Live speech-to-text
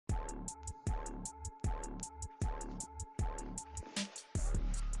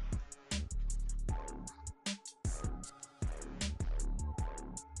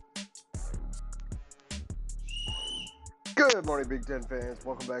Good morning, Big Ten fans.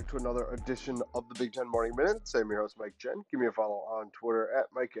 Welcome back to another edition of the Big Ten Morning Minute. I'm your host, Mike Jen. Give me a follow on Twitter at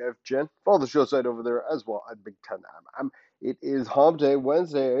MikeFGen. Follow the show site over there as well at Big Ten MM. It is Hump Day,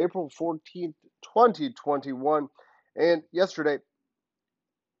 Wednesday, April 14th, 2021. And yesterday,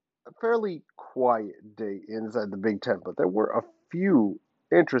 a fairly quiet day inside the Big Ten, but there were a few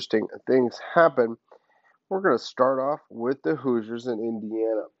interesting things happen. We're going to start off with the Hoosiers in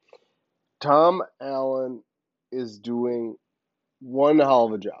Indiana. Tom Allen is doing one hell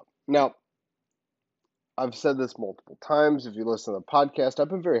of a job. Now, I've said this multiple times. If you listen to the podcast, I've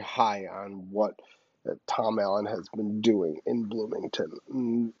been very high on what Tom Allen has been doing in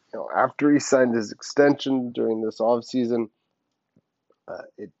Bloomington. After he signed his extension during this offseason,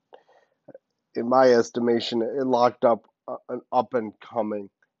 in my estimation, it locked up an up-and-coming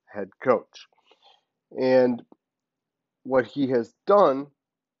head coach. And what he has done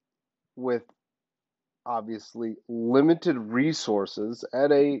with obviously limited resources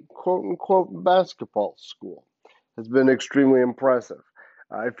at a quote-unquote basketball school has been extremely impressive.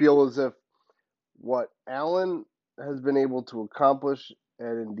 I feel as if what Allen has been able to accomplish at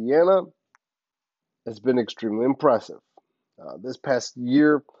Indiana has been extremely impressive. This past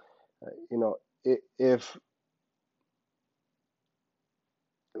year, if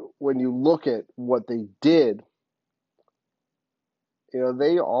when you look at what they did,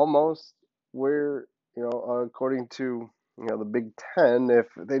 they almost were, according to, the Big Ten, if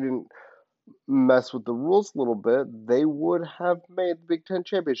they didn't mess with the rules a little bit, they would have made the Big Ten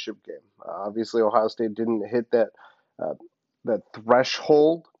championship game. Obviously, Ohio State didn't hit that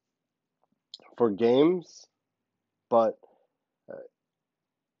threshold for games, but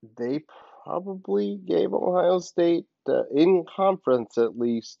they probably gave Ohio State, in conference at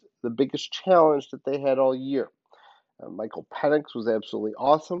least, the biggest challenge that they had all year. Michael Penix was absolutely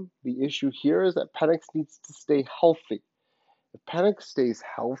awesome. The issue here is that Penix needs to stay healthy. If Penix stays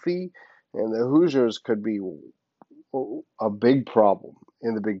healthy, and the Hoosiers could be a big problem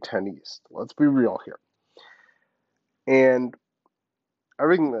in the Big Ten East. Let's be real here. And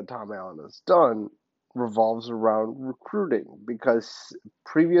everything that Tom Allen has done revolves around recruiting, because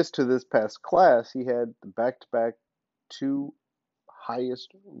previous to this past class, he had the back-to-back two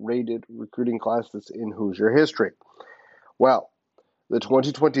highest rated recruiting classes in Hoosier history. Well, the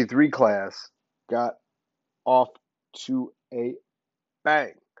 2023 class got off to a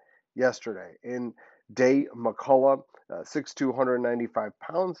bang yesterday. In Day McCullough, 6'2", 195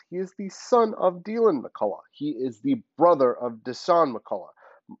 pounds. He is the son of Deland McCullough. He is the brother of Dasan McCullough.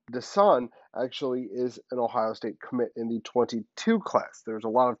 Dasan actually is an Ohio State commit in the 22 class. There's a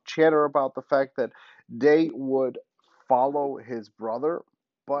lot of chatter about the fact that Day would follow his brother,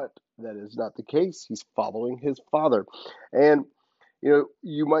 but that is not the case. He's following his father. And,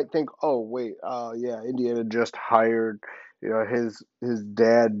 you might think, oh, wait, Indiana just hired, his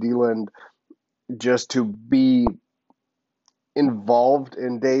dad, Deland, just to be involved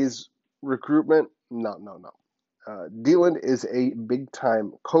in Day's recruitment. No. Deland is a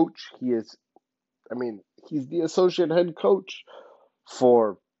big-time coach. He's the associate head coach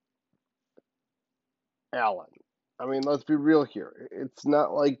for Allen. Let's be real here. It's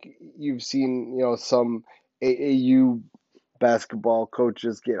not like you've seen, some AAU basketball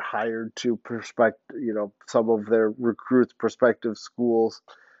coaches get hired to some of their recruits' prospective schools.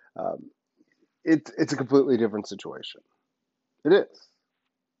 It's a completely different situation. It is.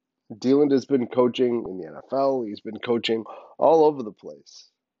 Deland has been coaching in the NFL. He's been coaching all over the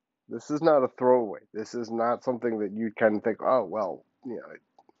place. This is not a throwaway. This is not something that you kind of think, oh, well,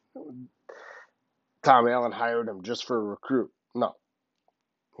 Tom Allen hired him just for a recruit. No,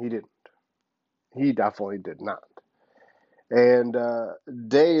 he didn't. He definitely did not. And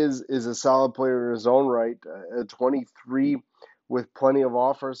Day is a solid player in his own right. At 23, with plenty of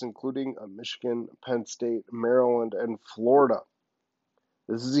offers, including Michigan, Penn State, Maryland, and Florida.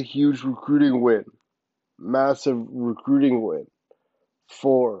 This is a huge recruiting win, massive recruiting win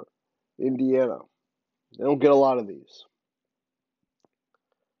for Indiana. They don't get a lot of these.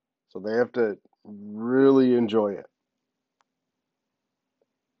 So they have to really enjoy it.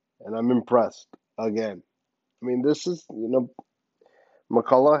 And I'm impressed again. This is,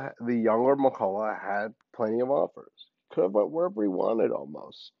 McCullough, the younger McCullough, had plenty of offers. Could have went wherever he wanted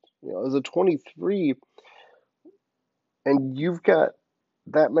almost. As a 23, and you've got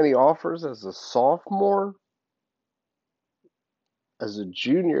that many offers as a sophomore, as a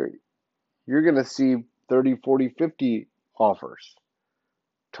junior, you're going to see 30, 40, 50 offers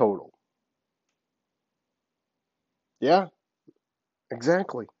total. Yeah,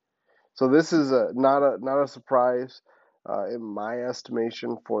 exactly. So this is not a surprise in my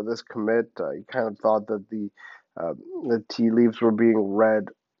estimation for this commit. You kind of thought that the The tea leaves were being read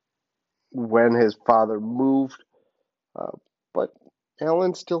when his father moved, uh, but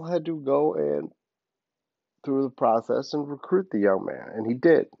Allen still had to go and through the process and recruit the young man, and he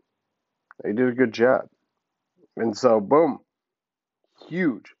did. He did a good job. And so, boom,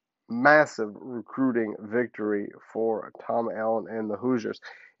 huge, massive recruiting victory for Tom Allen and the Hoosiers.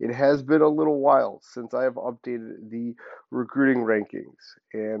 It has been a little while since I have updated the recruiting rankings,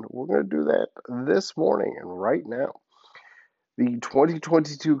 and we're going to do that this morning and right now. The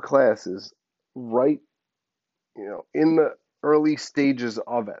 2022 class is right, in the early stages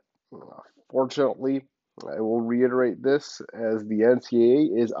of it. Fortunately, I will reiterate this as the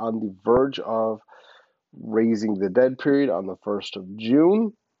NCAA is on the verge of raising the dead period on the 1st of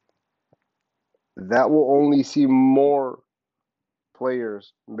June. That will only see more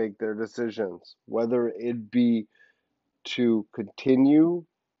players make their decisions, whether it be to continue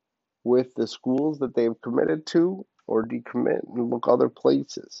with the schools that they've committed to or decommit and look other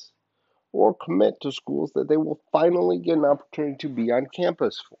places, or commit to schools that they will finally get an opportunity to be on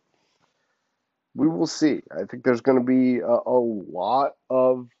campus for. We will see. I think there's going to be a lot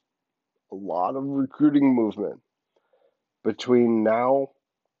of recruiting movement between now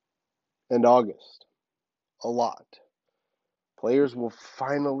and August. A lot. Players will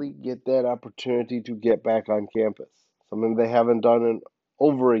finally get that opportunity to get back on campus, something they haven't done in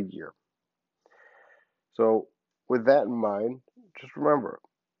over a year. So, with that in mind, just remember,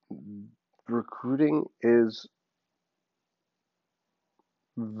 recruiting is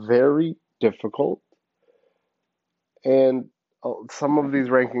very difficult, and some of these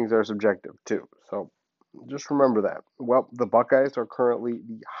rankings are subjective too. So, just remember that. Well, the Buckeyes are currently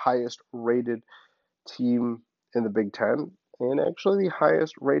the highest rated team in the Big Ten, and actually the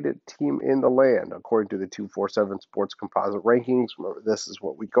highest rated team in the land, according to the 247 Sports Composite Rankings. Remember, this is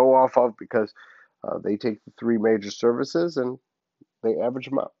what we go off of because they take the three major services and they average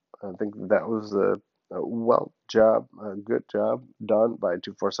them out. I think that was a good job done by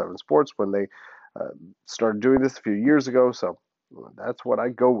 247 Sports when they started doing this a few years ago. So that's what I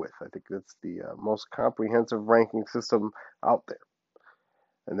go with. I think that's the most comprehensive ranking system out there.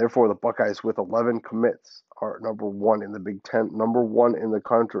 And therefore, the Buckeyes with 11 commits are number one in the Big Ten, number one in the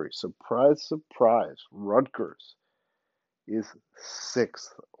country. Surprise, surprise, Rutgers is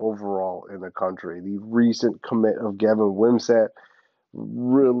sixth overall in the country. The recent commit of Gavin Wimsatt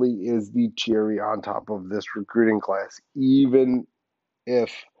really is the cherry on top of this recruiting class, even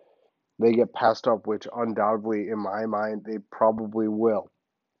if they get passed up, which undoubtedly, in my mind, they probably will,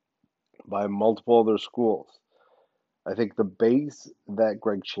 by multiple other schools. I think the base that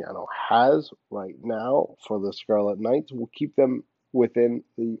Greg Schiano has right now for the Scarlet Knights will keep them within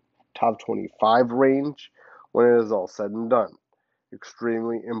the top 25 range when it is all said and done.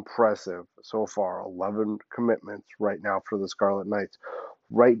 Extremely impressive so far. 11 commitments right now for the Scarlet Knights.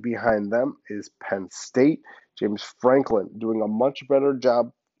 Right behind them is Penn State. James Franklin doing a much better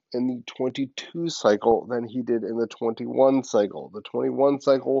job in the 22 cycle than he did in the 21 cycle. The 21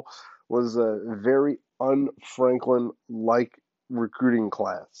 cycle was a very un-Franklin-like recruiting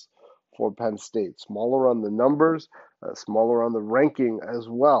class for Penn State. Smaller on the numbers, smaller on the ranking as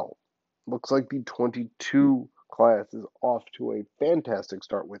well. Looks like the 22 class is off to a fantastic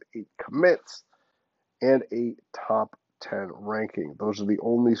start with 8 commits and a top 10 ranking. Those are the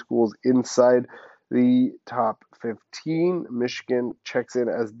only schools inside the top 15. Michigan checks in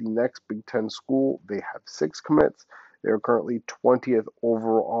as the next Big Ten school. They have 6 commits. They're currently 20th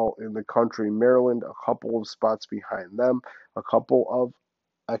overall in the country. Maryland, a couple of spots behind them, a couple of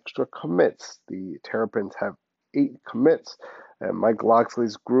extra commits. The Terrapins have 8 commits, and Mike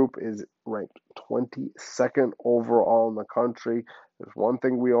Locksley's group is ranked 22nd overall in the country. There's one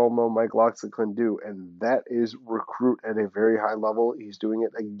thing we all know Mike Locksley can do, and that is recruit at a very high level. He's doing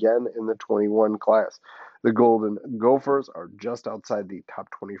it again in the 21 class. The Golden Gophers are just outside the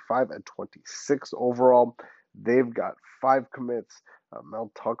top 25 at 26 overall. They've got 5 commits.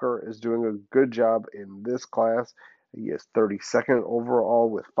 Mel Tucker is doing a good job in this class. He is 32nd overall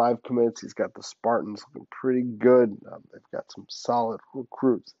with 5 commits. He's got the Spartans looking pretty good. They've got some solid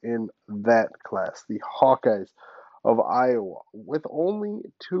recruits in that class. The Hawkeyes of Iowa with only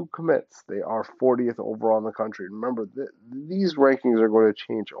 2 commits. They are 40th overall in the country. Remember, these rankings are going to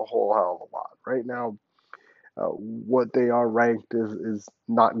change a whole hell of a lot. Right now, what they are ranked is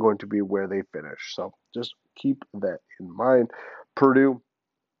not going to be where they finish. So just keep that in mind. Purdue,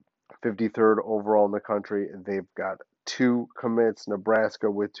 53rd overall in the country. They've got 2 commits.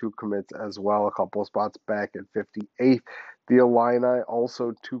 Nebraska with 2 commits as well, a couple of spots back at 58th. The Illini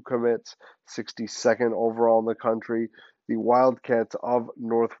also 2 commits, 62nd overall in the country. the Wildcats of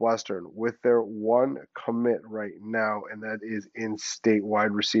Northwestern with their one commit right now, and that is in-state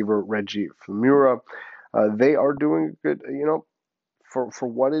wide receiver Reggie Flamura. They are doing good, for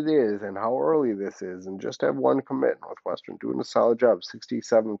what it is and how early this is, and just have one commit. Northwestern doing a solid job,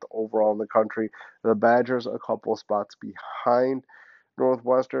 67th overall in the country. The Badgers a couple of spots behind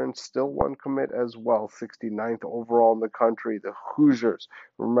Northwestern, still one commit as well, 69th overall in the country. The Hoosiers,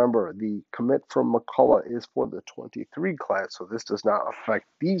 remember, the commit from McCullough is for the 23 class, so this does not affect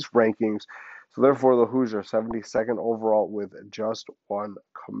these rankings. So therefore, the Hoosiers, 72nd overall with just one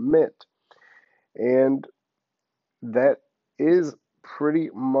commit. And that is pretty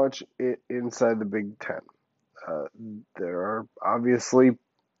much it inside the Big Ten. There are obviously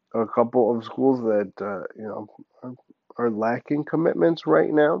a couple of schools that are lacking commitments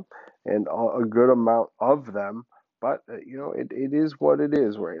right now, and a good amount of them. But it is what it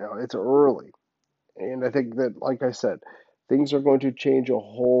is right now. It's early, and I think that, like I said, things are going to change a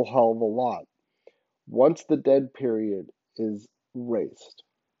whole hell of a lot once the dead period is raced.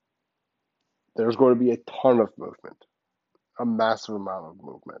 There's going to be a ton of movement, a massive amount of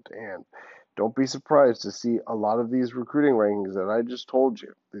movement, and don't be surprised to see a lot of these recruiting rankings that I just told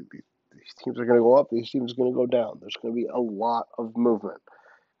you. These teams are going to go up, these teams are going to go down. There's going to be a lot of movement.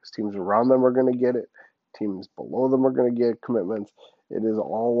 Because teams around them are going to get it, teams below them are going to get commitments. It is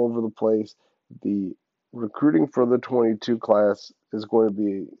all over the place. The recruiting for the 22 class is going to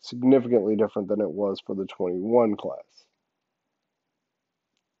be significantly different than it was for the 21 class.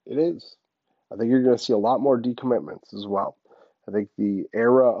 It is. I think you're going to see a lot more decommitments as well. I think the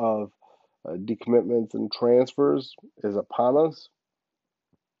era of decommitments and transfers is upon us.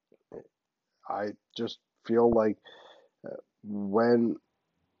 I just feel like when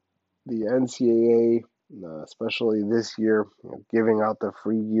the NCAA, especially this year, giving out the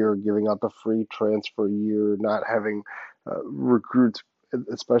free year, giving out the free transfer year, not having recruits,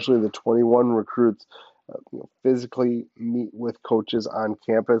 especially the 21 recruits, physically meet with coaches on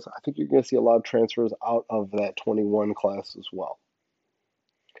campus, I think you're going to see a lot of transfers out of that 21 class as well.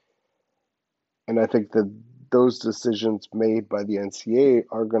 And I think that those decisions made by the NCAA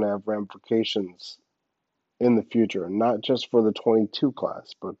are going to have ramifications in the future, not just for the 22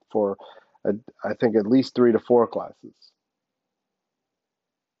 class, but for, I think, at least 3 to 4 classes.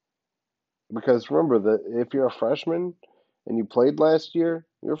 Because remember that if you're a freshman and you played last year,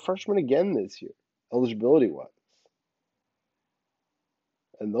 you're a freshman again this year, eligibility wise.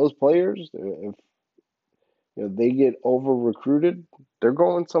 And those players, if they get over recruited, they're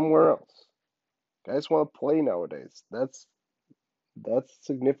going somewhere else. Guys want to play nowadays. That's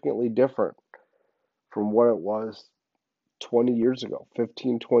significantly different from what it was 20 years ago,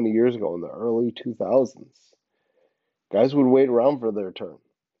 15, 20 years ago in the early 2000s. Guys would wait around for their turn.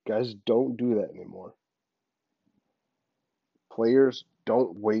 Guys don't do that anymore. Players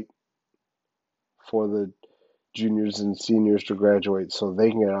don't wait for the juniors and seniors to graduate so they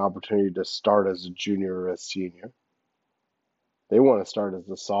can get an opportunity to start as a junior or a senior. They want to start as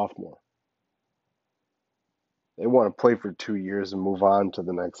a sophomore. They want to play for 2 years and move on to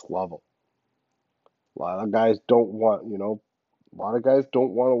the next level. A lot of guys don't want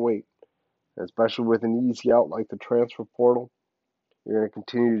to wait, especially with an easy out like the transfer portal. You're going to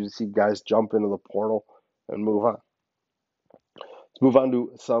continue to see guys jump into the portal and move on. Let's move on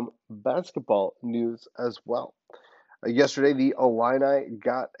to some basketball news as well. Yesterday, the Illini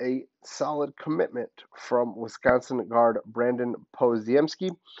got a solid commitment from Wisconsin guard Brandon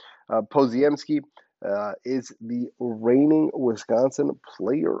Podziemski. Podziemski is the reigning Wisconsin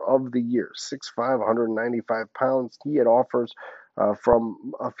Player of the Year, 6'5", 195 pounds. He had offers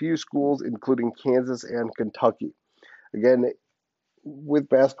from a few schools, including Kansas and Kentucky. Again, with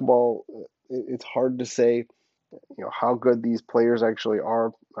basketball, it's hard to say how good these players actually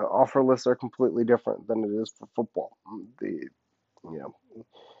are. Offer lists are completely different than it is for football.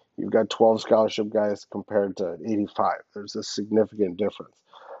 You've got 12 scholarship guys compared to 85. There's a significant difference.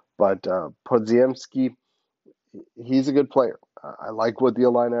 But Podziemski, he's a good player. I like what the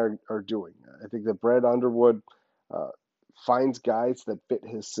Illini are doing. I think that Brad Underwood finds guys that fit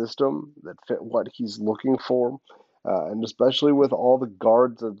his system, that fit what he's looking for, and especially with all the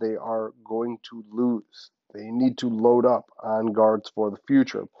guards that they are going to lose. They need to load up on guards for the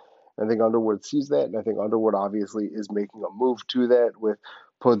future. I think Underwood sees that, and I think Underwood obviously is making a move to that with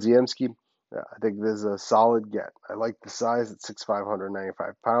Podziemski. I think this is a solid get. I like the size at 6'5",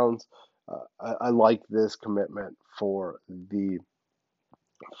 195 pounds. I like this commitment for the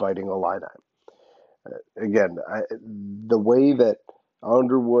Fighting Illini. Again, the way that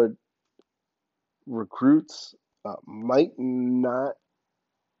Underwood recruits might not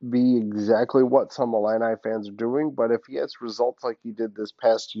be exactly what some Illini fans are doing, but if he has results like he did this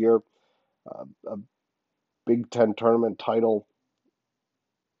past year, a Big Ten tournament title,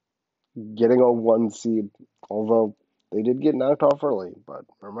 getting a 1 seed, although they did get knocked off early, but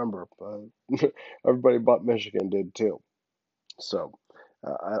remember, everybody but Michigan did too. So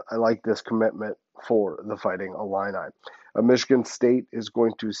I like this commitment for the Fighting Illini. Michigan State is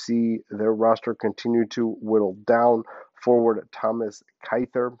going to see their roster continue to whittle down. Forward Thomas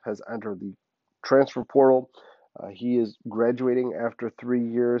Kyther has entered the transfer portal. He is graduating after 3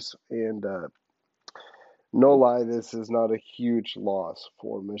 years, and no lie, this is not a huge loss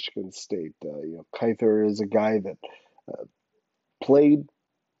for Michigan State. Kyther is a guy that uh, played,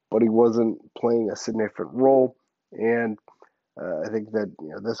 but he wasn't playing a significant role, and I think that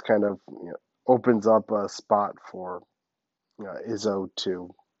this kind of opens up a spot for Izzo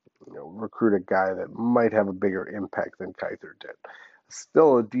to recruit a guy that might have a bigger impact than Kyther did.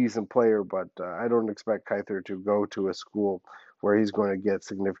 Still a decent player, but I don't expect Kyther to go to a school where he's going to get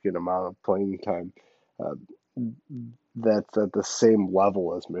significant amount of playing time. Uh, that's at the same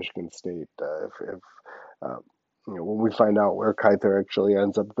level as Michigan State. If uh, when we find out where Kyther actually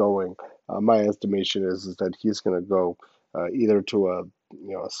ends up going, my estimation is that he's going to go either to a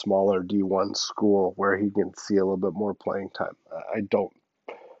smaller D1 school where he can see a little bit more playing time. I don't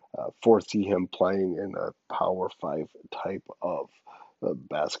foresee him playing in a Power Five type of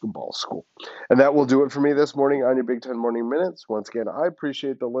basketball school. And that will do it for me this morning on your Big Ten Morning Minutes. Once again, I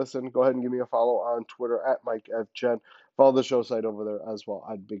appreciate the listen. Go ahead and give me a follow on Twitter at Mike F. Chen. Follow the show site over there as well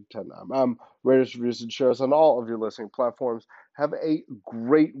at Big Ten. Rate us, reviews, and share us on all of your listening platforms. Have a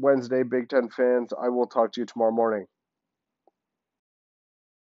great Wednesday, Big Ten fans. I will talk to you tomorrow morning.